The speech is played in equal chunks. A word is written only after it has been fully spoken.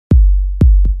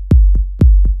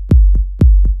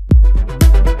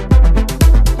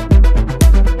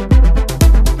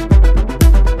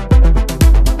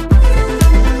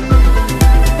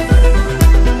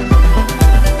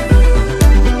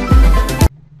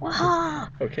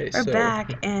Okay, We're so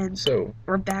back, and so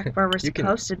we're back where we're you can.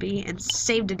 supposed to be, and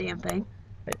saved the damn thing.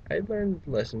 I learned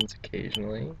lessons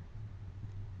occasionally.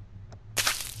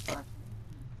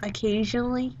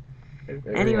 Occasionally.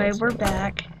 Every Anyway, once in we're a while.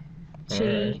 back. All right,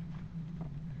 She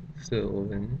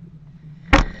Sylvan.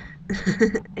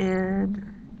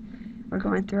 and we're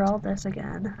going through all this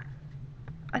again.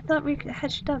 I thought we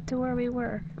hedged up to where we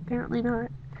were. Apparently not.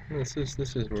 This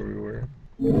is where we were.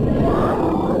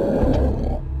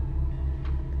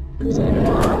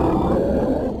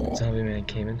 Zombie man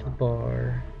came into the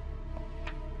bar,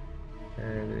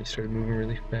 and then he started moving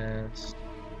really fast.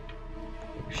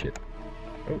 Oh shit!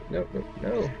 Oh no no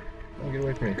no! Oh, get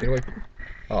away from me! Get away from me!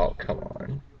 Oh come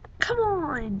on! Come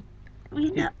on. We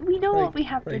He, know like what we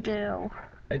have to like do.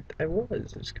 I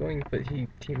was just going, but he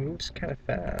moves kind of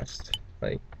fast.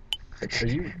 Like are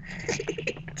you?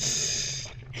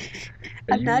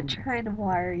 Are I'm not you? trying to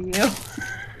wire you.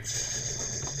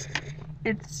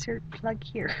 Insert plug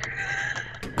here.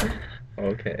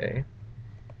 Okay.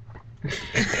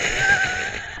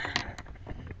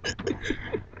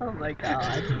 Oh my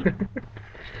god.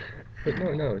 But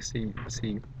no, see,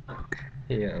 he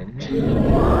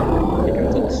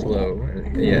goes all slow,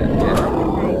 and yeah.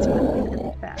 And he's moving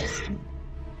really fast.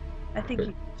 I think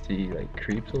But see, like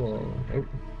creeps along. Oh,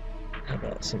 how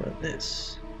about some of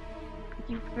this?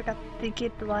 you forgot to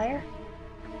get the wire.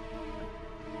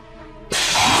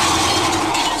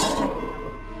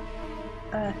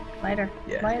 Lighter.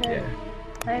 Yeah, Lighter. yeah.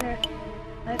 Lighter.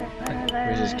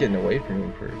 We're just getting away from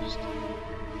him first.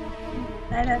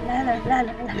 Lighter.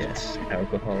 Yes,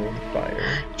 alcohol and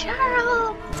fire.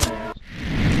 Charles!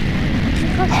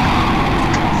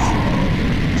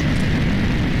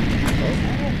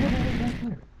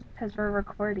 Because we're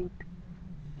recording.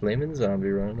 Flaming zombie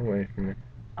running away from me.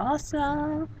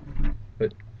 Awesome!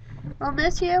 But I'll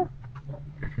miss you.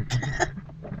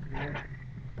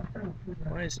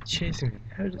 why is it chasing me?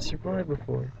 How did it survive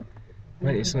before?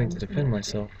 I need something to defend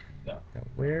myself. Now,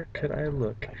 where could I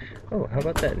look? Oh, how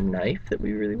about that knife that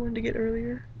we really wanted to get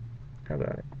earlier? How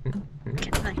about it?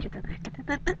 Get the knife.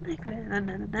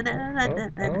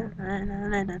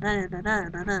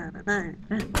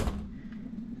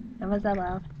 That was that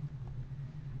loud.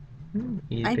 I'm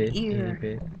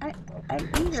eager. I'm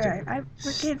eager. We're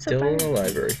getting so Still in the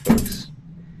library, folks.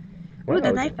 Ooh, the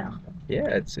Wow, knife fell. yeah,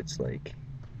 it's like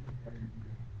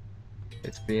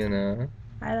it's being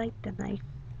I like the knife.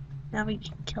 Now we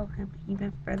can kill him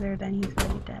even further than he's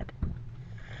already dead.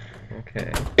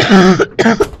 okay.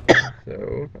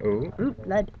 So, oh, Ooh,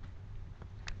 blood.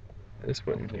 this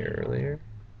wasn't here earlier.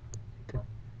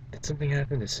 Did something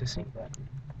happen to Sissy?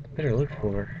 Better look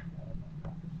for her.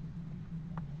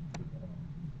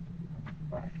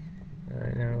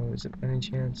 Alright, now, is it by any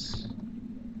chance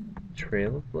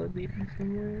trail of blood leading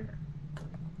somewhere?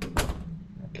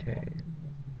 Okay.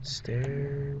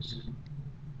 Stairs.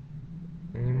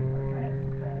 Any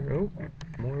more? Oh,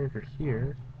 more over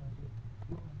here.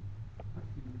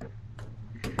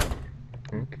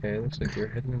 Okay, looks like we're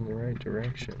heading in the right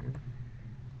direction.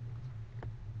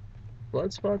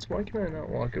 Blood spots, why can I not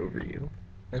walk over you?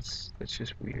 That's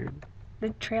just weird.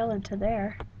 Big trail into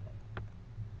there.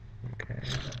 Okay.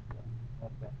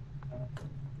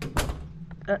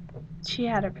 She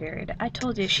had her period. I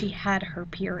told you she had her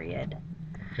period.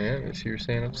 Yeah, so you're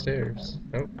saying upstairs.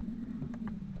 Oh.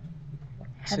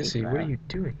 Heavy Sissy, blow. what are you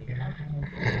doing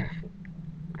here?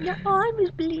 Your arm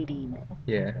is bleeding.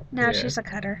 Yeah. No, yeah. she's a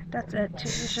cutter. That's it.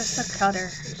 She's just a cutter.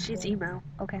 She's emo.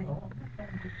 Okay.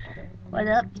 What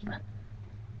up?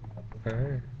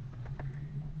 Alright.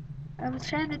 I was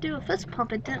trying to do a fist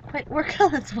pump. It didn't quite work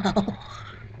out as well.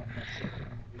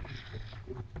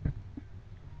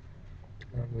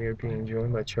 We are being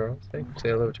joined by Charles. Hey, say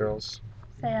hello, Charles.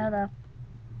 Say hello.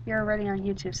 You're already on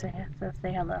YouTube, so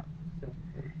say hello.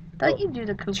 Don't you do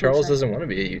the cuckoo Charles thing. doesn't want to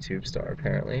be a YouTube star,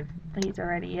 apparently. But he's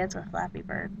already is a Flappy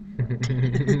Bird.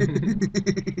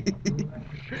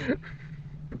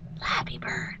 Flappy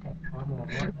Bird.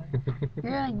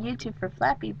 You're on YouTube for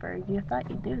Flappy Bird. You thought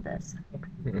you'd do this.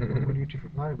 I'm on YouTube for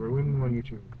Flappy Bird. What do you mean on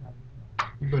YouTube?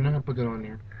 You better not put that on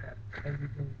there.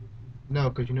 No,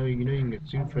 because you know you can get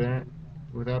sued for that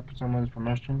without someone's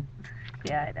permission.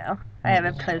 Yeah, I know. I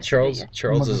haven't posted Charles it yet.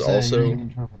 Charles is I'm about to say, you're also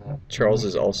in trouble for that. Charles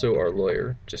is also our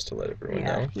lawyer, just to let everyone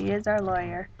Yeah, know. he is our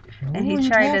lawyer. And Who he are you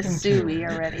tried to talking sue me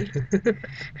already. Oh,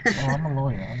 I'm a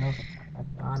lawyer.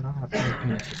 I know how to pay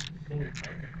peanuts.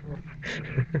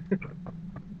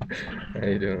 How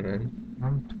you doing,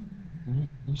 man?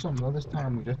 You something other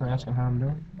time. You just not asking how I'm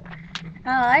doing.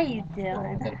 How are you I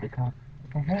doing? gotta be calm.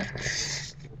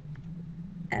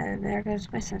 And there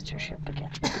goes my censorship again.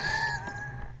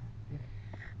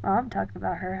 Well, I'm talking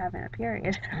about her having a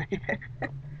period.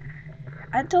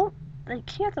 I don't, like,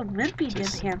 he has a limping in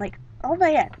his hand, like, oh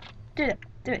my god, do it,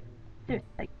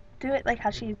 like, do it like how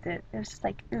she did. It was just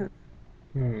like, ooh.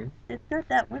 It's not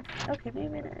that one. Okay,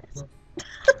 maybe it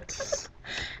is.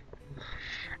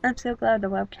 I'm so glad the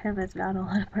webcam is not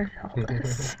on for all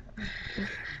this.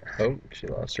 Oh, she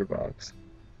lost her box.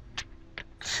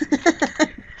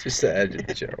 Just to add to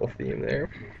the general theme there.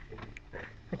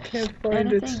 I can't find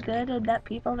Anything it. good in that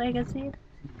People magazine?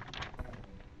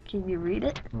 Can you read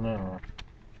it? No.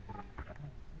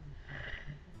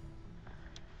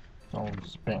 It's all in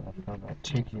Spanish. I'm gonna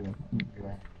take you and eat you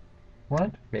out.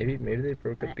 What? Maybe they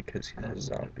broke up because he's a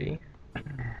zombie.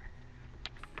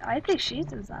 I think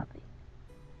she's a zombie.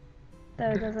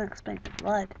 Though it doesn't explain the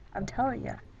blood. I'm telling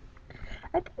you.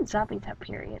 I think zombies have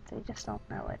periods. They just don't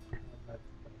know it.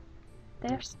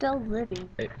 They're still living.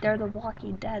 They're the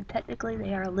Walking Dead. Technically,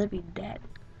 they are living dead.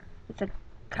 It's a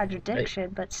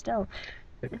contradiction, but still,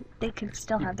 they can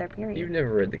still have their period. You've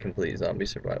never read the Complete Zombie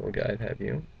Survival Guide, have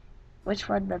you? Which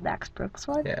one? The Max Brooks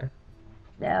one? Yeah.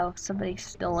 No, somebody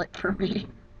stole it from me.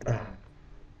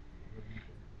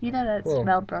 You know that's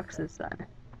Mel Brooks' son.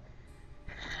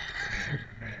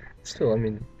 Still, I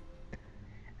mean...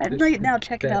 I'm like now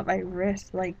checking out my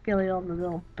wrist, like feeling all the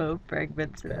little bone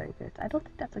fragments in my wrist. I don't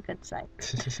think that's a good sign.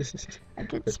 I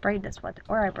did sprain this one,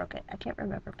 or I broke it. I can't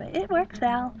remember, but it works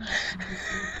now.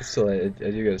 Still, I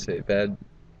do gotta say, bad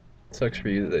sucks for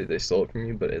you that they stole it from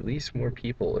you, but at least more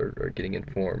people are getting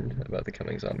informed about the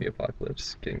coming zombie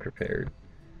apocalypse, getting prepared.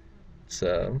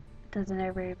 So... Doesn't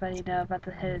everybody know about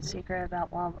the hidden secret about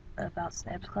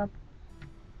Sam's Club?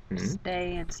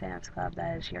 Stay in Sam's Club.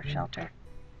 That is your shelter.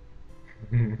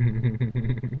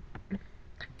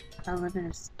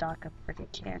 Unlimited stock of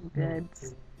freaking canned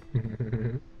goods. I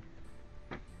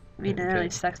mean, it really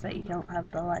sucks that you don't have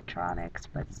the electronics,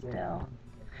 but still.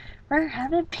 We're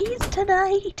having peace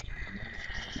tonight!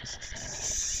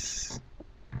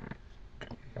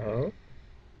 Oh?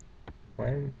 Why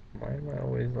am I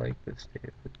always like this,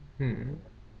 David?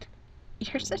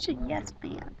 You're such a yes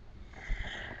man.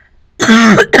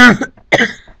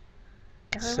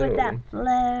 Going with that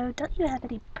flow. Don't you have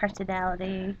any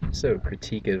personality? So,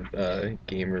 critique of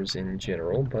gamers in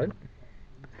general, but...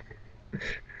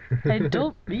 I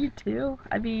don't need to.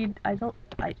 I mean, I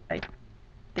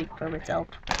think for myself.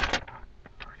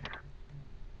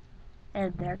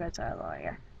 And there goes our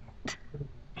lawyer.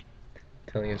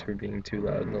 Telling us we're being too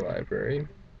loud in the library.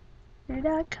 You're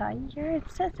not kind, you're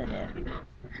insensitive.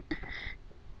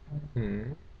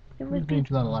 It would be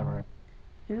too loud in the library.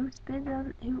 Who's been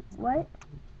on who what?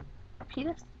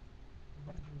 Penis?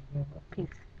 Penis.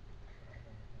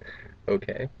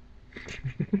 Okay.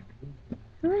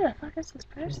 Who the fuck is this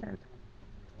person?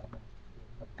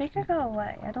 Make her go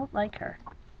away. I don't like her.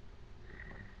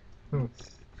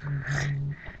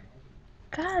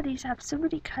 God, these have so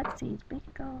many cutscenes. Make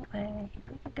it go away.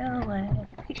 Make it go away.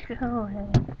 Make it go away.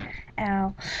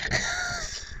 Ow.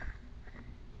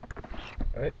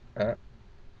 Alright,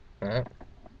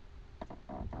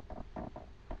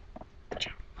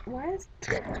 Why is...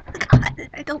 God,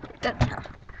 I don't like that stuff.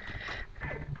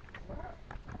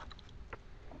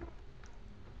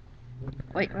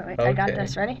 Wait. Okay. I got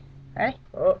this. Ready?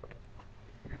 Oh.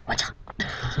 Watch out.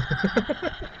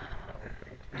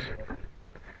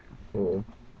 Cool.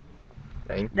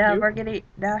 Thank now you. We're getting...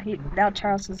 Now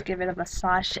Charles is giving a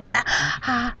massage.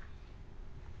 I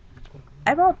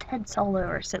rolled 10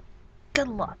 solo, so good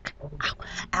luck.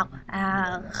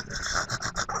 Ow.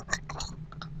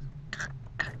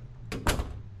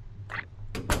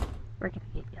 We're gonna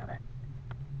get yelled at.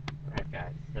 Alright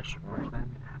guys, this should work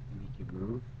then. I have to make you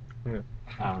move.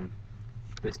 Yeah.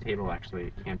 This table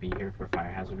actually can't be here for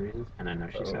fire hazard reasons, and I know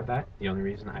she said that. The only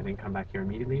reason I didn't come back here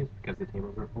immediately is because the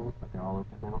tables were full, but they're all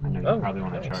open now. I know you probably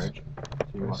want to charge, so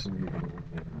you're welcome to move anywhere.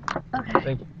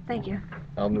 Okay. Thank you.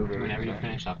 I'll move Whenever you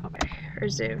finish, I'll come back.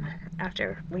 Resume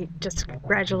after we just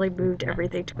gradually moved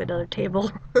everything to another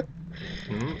table.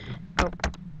 Oh,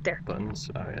 there. Buttons.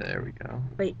 Oh yeah, there we go.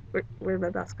 Wait, where'd my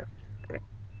mouse go? Okay,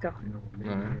 go.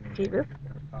 Can you move?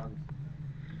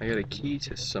 I got a key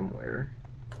to somewhere.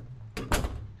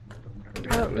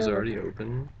 Oh, It was already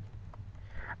open.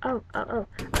 Oh.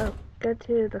 Go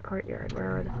to the courtyard,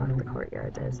 wherever the fuck the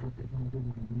courtyard is.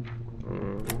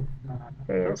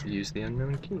 There it is. Use the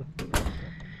unknown key.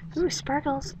 Ooh,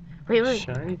 sparkles. Wait.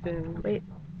 Shiny thing. Wait.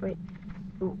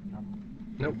 Ooh.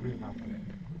 Nope.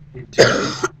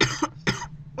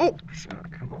 Oh!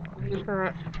 Come on.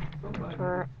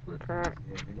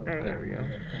 There we go.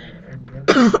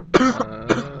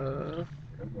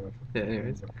 Yeah,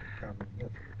 anyways.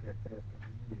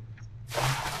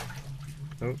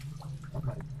 Oh.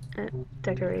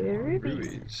 Decorated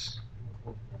rubies.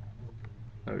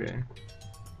 Okay.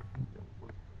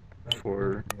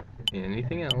 For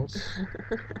anything else,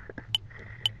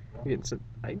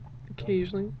 I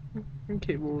occasionally am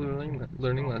capable of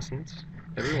learning lessons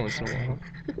every once in a while.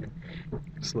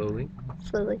 Slowly.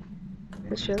 Slowly.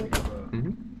 But surely.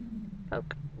 Mm-hmm.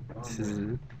 Poke.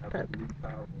 Poke.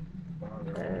 Poke.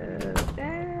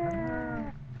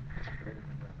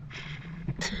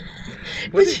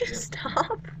 Would you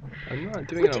stop? I'm not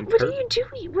doing it on What are purpose. you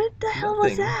doing? What the hell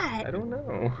was that? I don't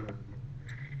know.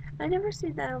 I never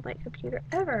seen that on my computer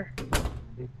ever.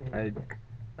 I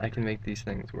can make these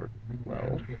things work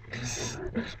well.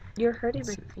 You're hurting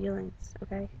my feelings,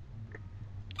 okay?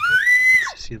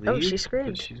 Sissy Oh, leaves, she screamed.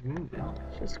 but she's wounded.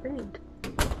 She screamed.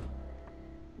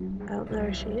 I don't know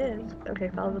where she is. Okay,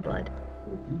 follow the blood.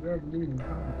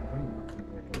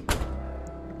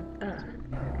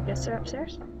 I guess they're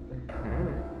upstairs?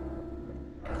 Alright.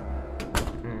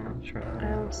 Try I that.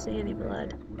 don't see any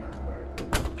blood.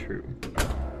 True.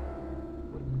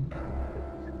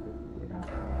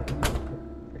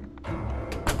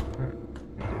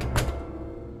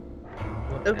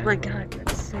 Oh my god, that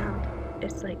sound.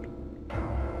 It's like...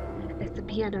 It's the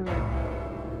piano.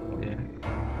 Yeah.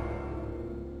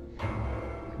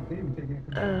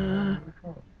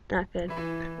 Not good.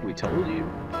 We told you.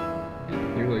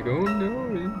 You're like, oh no,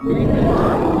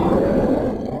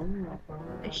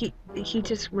 He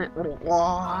just went... And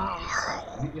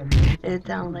it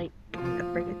sounded like a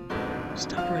freaking...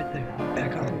 Stop right there.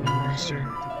 Back on, monster.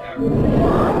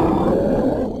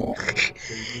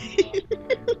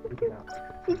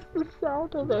 The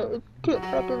sound of it. It kept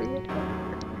happening.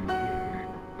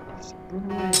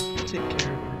 Run away. Take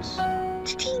care of this.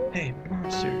 Hey,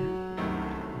 monster. I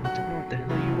don't know what the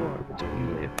hell you are, but don't you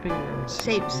lay a finger on us.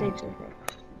 Save.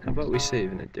 How about we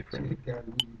save in a different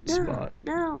spot?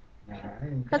 No.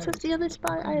 That's what's the other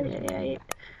spot.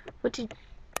 What did...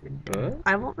 What?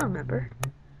 I won't remember.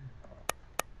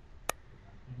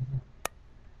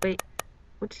 Wait.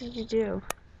 What did you do?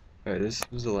 Alright, this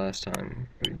was the last time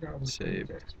we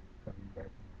saved.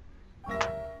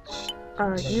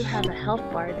 You have a health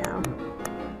bar now.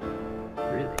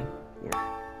 Really?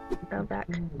 Go back.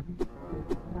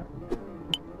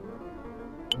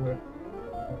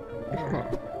 Huh.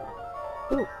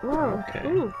 Ooh, whoa. Okay.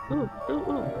 Ooh.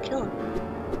 Kill him.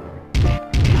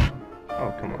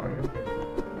 Oh, come on.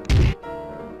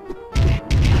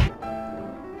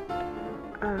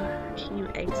 Can you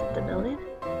exit the building?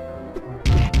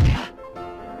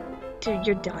 Dude,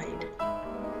 you're dying.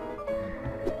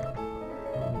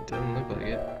 It doesn't look like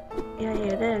it. Yeah,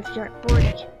 it is. You're at 40. No,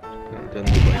 it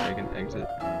doesn't look like I can exit.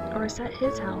 Or is that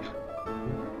his health?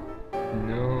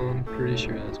 No, I'm pretty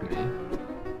sure that's me.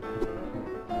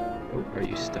 Oh, are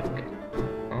you stuck?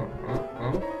 Oh.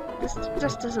 This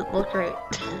just doesn't look right.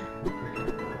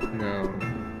 No.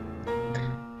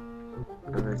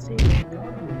 Let's see.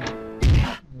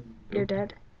 You're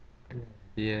dead?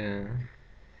 Yeah.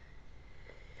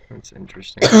 That's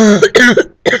interesting. Alright,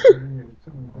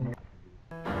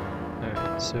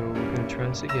 so we're gonna try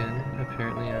this again.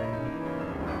 Apparently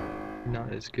I'm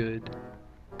not as good.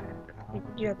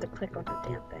 You have to click on the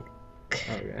damn thing.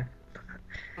 Okay.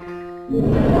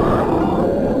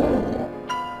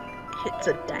 It's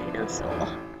a dinosaur.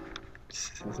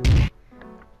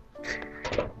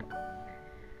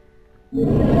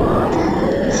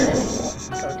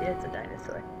 Told you it's a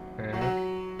dinosaur.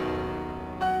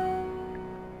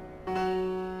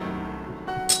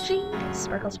 Ching!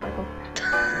 Sparkle.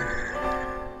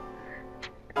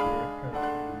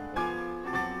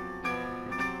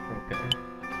 Okay.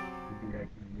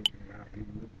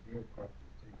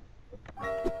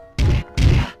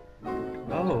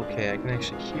 Oh, okay, I can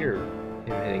actually hear him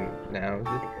hitting now with,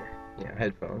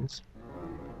 headphones.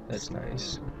 That's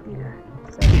nice. Yeah.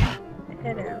 So,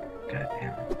 hit him. God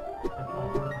damn it.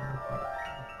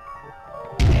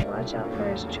 Watch out for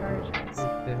his charges.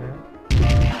 Yeah.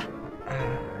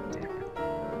 Ah, damn it.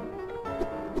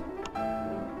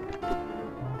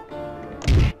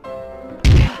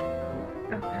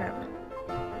 Oh crap.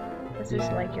 This is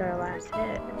like your last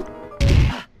hit.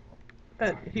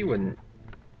 He wouldn't.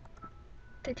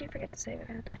 Did you forget to save it,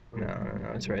 man?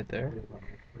 No, it's right there.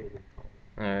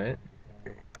 Alright.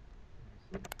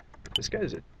 This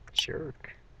guy's a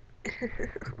jerk.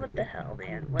 What the hell,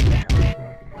 man? What the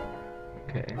hell?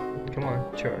 Okay, come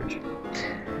on, charge.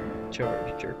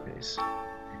 Charge, jerk face.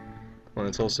 Well,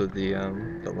 it's also the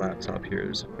laptop here.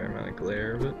 There's a fair amount of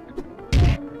glare, but...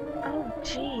 Oh,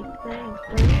 gee, thanks.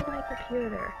 Bring my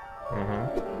computer.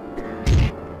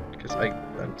 Because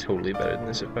I'm totally better than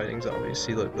this at fighting zombies.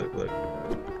 See, look.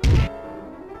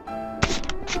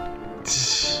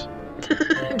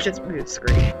 Just move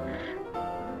screen.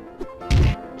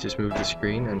 Just move the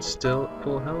screen and still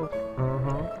full health.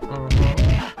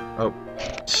 Oh.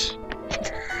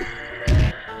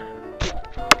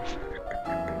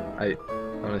 I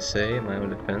want to say, in my own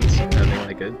defense, I'm having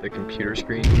like a computer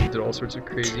screen moved at all sorts of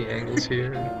crazy angles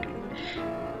here.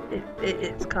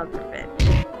 It's called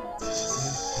revenge.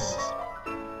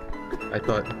 I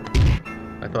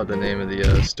thought the name of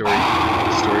the story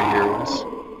here was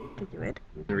Did you win?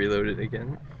 Reload It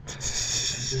Again.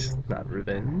 Not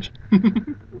Revenge.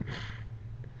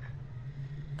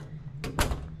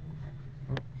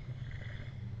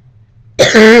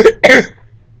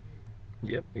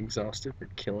 Yep, exhausted for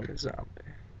killing a zombie.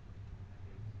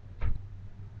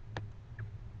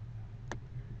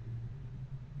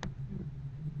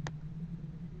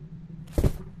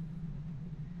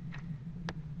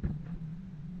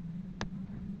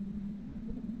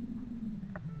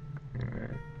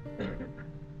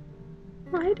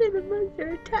 Why did the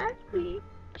monster attack me?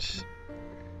 I just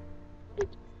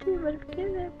didn't want to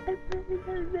forget that. I'm really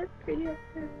not enough for you.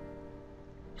 I'm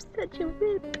such a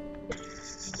whip.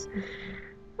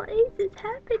 Why is this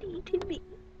happening to me?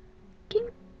 Can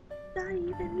not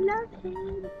even love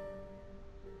him?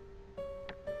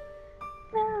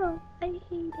 No, I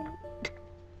hate it.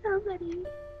 Somebody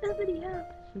help.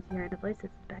 She's hearing a voice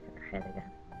at the back of her head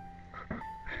again.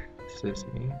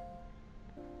 Sissy.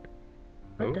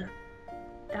 What Oh. the?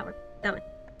 That one.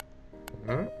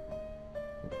 Huh?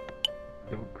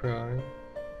 Don't cry.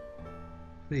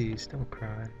 Please, don't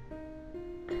cry.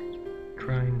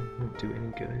 Crying won't do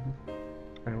any good.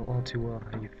 I know all too well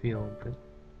how you feel, but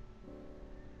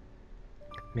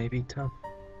it may be tough,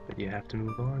 but you have to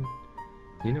move on.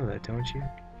 You know that, don't you?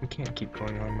 You can't keep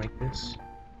going on like this.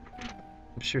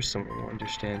 I'm sure someone will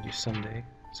understand you someday,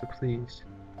 so please,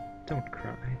 don't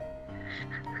cry.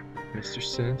 Mr.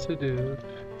 Sensitive.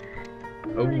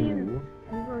 You Oh. won't even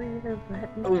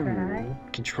let me try. Oh,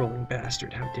 controlling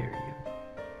bastard, how dare you.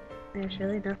 There's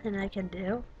really nothing I can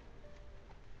do.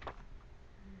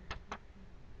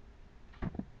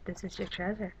 This is your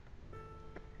treasure.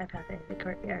 I found it in the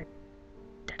courtyard.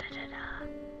 Da-da-da-da.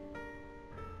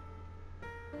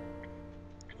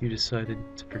 You decided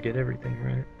to forget everything,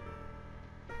 right?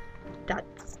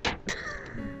 That's...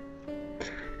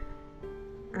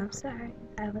 I'm sorry.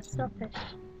 I was selfish.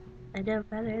 I know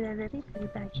better than anything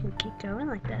that I can keep going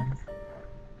like this.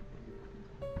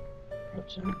 I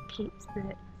can't keep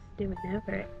stewing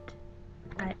over it.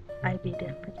 I need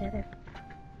to forget it.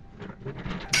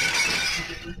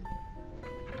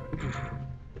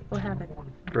 What happened?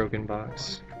 Broken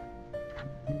box.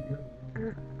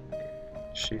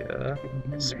 She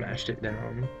smashed it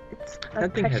down. It's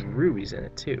That thing had rubies in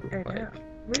it too. I know. Like,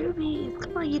 Rubies!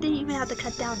 Come on, you didn't even have to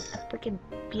cut down a freaking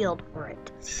field for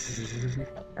it.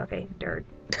 Okay, dirt.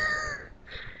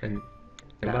 and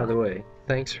by the way,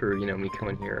 thanks for me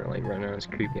coming here like running around this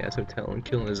creepy ass hotel and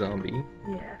killing a zombie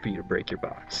Yeah, for you to break your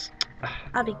box.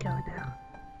 I'll be going now.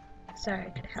 Sorry I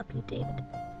couldn't help you, David.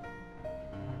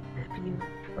 If you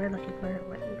were looking for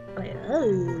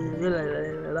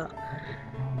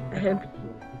I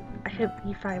hope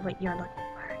you find what you're looking for.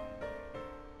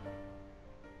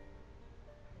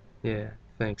 Yeah,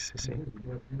 thanks, Sissy.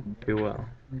 Be well.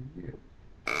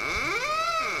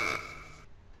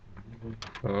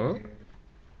 Huh?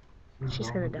 She's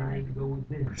gonna die.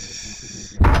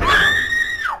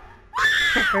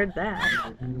 I heard that.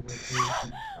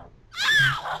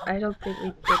 I don't think we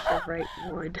did the right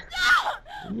one.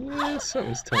 Yeah,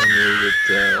 something's telling me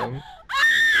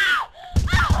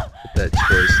that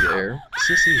choice there.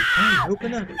 Sissy, hey,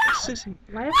 open up. Sissy.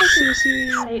 Why if I just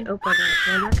say open it?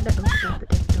 We're not gonna open up the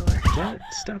damn door. What?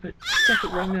 Stop it. Stop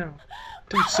it right now.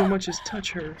 Don't so much as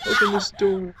touch her. Open this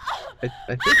door. I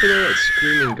think with all that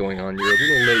screaming going on, you're a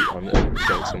little late on the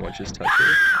don't so much as touch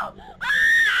her.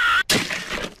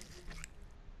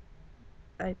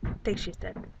 I think she's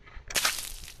dead.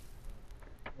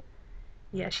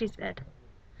 Yeah, she's dead.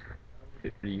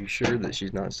 Are you sure that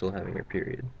she's not still having her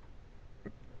period?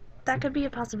 That could be a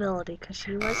possibility, because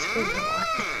she was screaming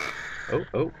a lot.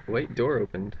 Oh, wait, door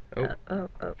opened. Oh.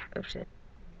 Oh shit.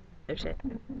 Oh shit.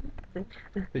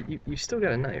 But you still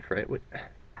got a knife, right? What?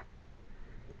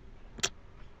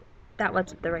 That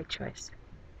wasn't the right choice.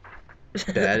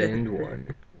 Bad end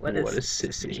one. What a a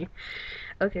sissy.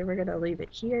 Okay, we're gonna leave it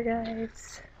here,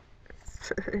 guys.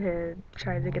 And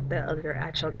try to get the other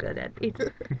actual good ending.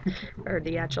 Or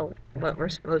the actual, what we're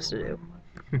supposed to do.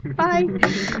 Bye!